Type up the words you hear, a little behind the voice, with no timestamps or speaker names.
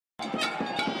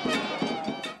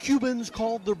Cubans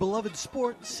called their beloved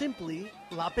sport simply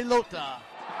la pelota.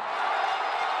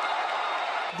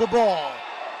 The ball.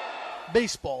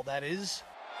 Baseball, that is.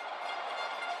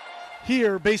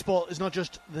 Here, baseball is not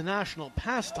just the national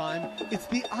pastime, it's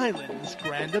the island's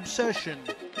grand obsession.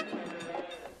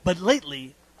 But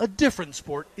lately, a different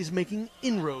sport is making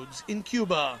inroads in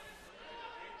Cuba.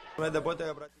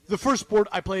 The first sport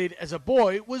I played as a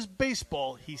boy was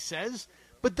baseball, he says,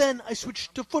 but then I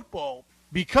switched to football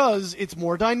because it's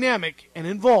more dynamic and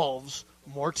involves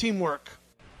more teamwork.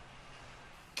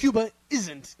 Cuba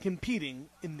isn't competing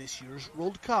in this year's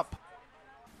World Cup.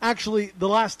 Actually, the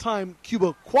last time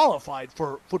Cuba qualified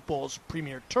for football's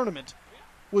premier tournament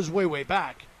was way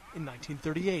back in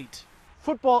 1938.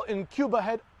 Football in Cuba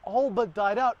had all but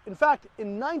died out. In fact,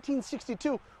 in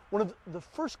 1962, one of the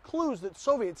first clues that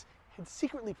Soviets had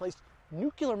secretly placed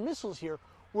nuclear missiles here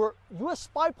were U.S.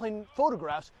 spy plane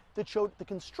photographs that showed the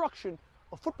construction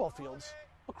of football fields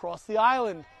across the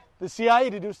island. The CIA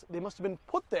deduced they must have been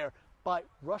put there by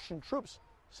Russian troops,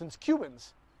 since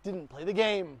Cubans didn't play the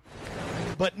game.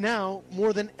 But now,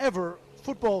 more than ever,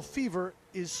 football fever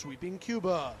is sweeping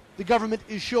Cuba. The government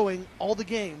is showing all the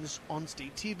games on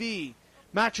state TV.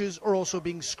 Matches are also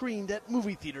being screened at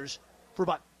movie theaters for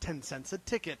about 10 cents a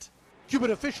ticket.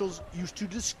 Cuban officials used to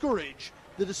discourage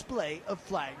the display of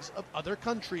flags of other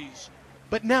countries.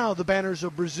 But now the banners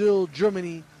of Brazil,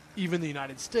 Germany, even the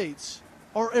United States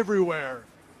are everywhere.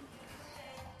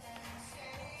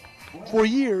 For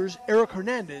years, Eric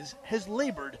Hernandez has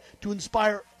labored to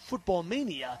inspire football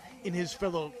mania in his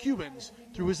fellow Cubans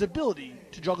through his ability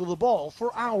to juggle the ball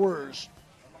for hours.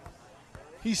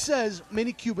 He says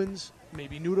many Cubans may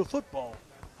be new to football,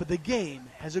 but the game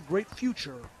has a great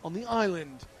future on the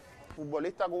island.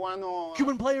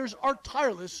 Cuban players are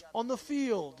tireless on the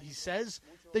field, he says.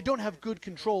 They don't have good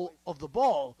control of the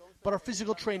ball, but our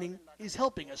physical training is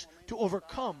helping us to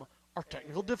overcome our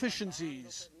technical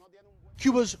deficiencies.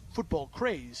 Cuba's football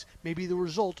craze may be the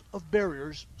result of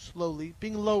barriers slowly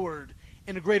being lowered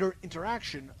and a greater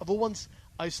interaction of a once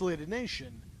isolated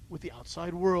nation with the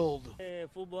outside world.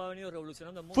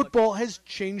 Football has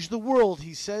changed the world,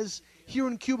 he says. Here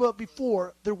in Cuba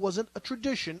before, there wasn't a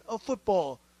tradition of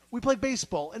football. We played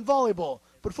baseball and volleyball,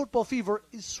 but football fever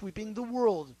is sweeping the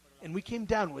world, and we came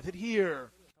down with it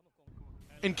here.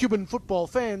 And Cuban football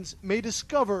fans may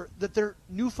discover that their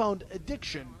newfound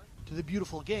addiction to the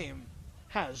beautiful game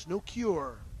has no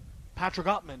cure. Patrick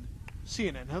Ottman,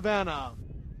 CNN Havana.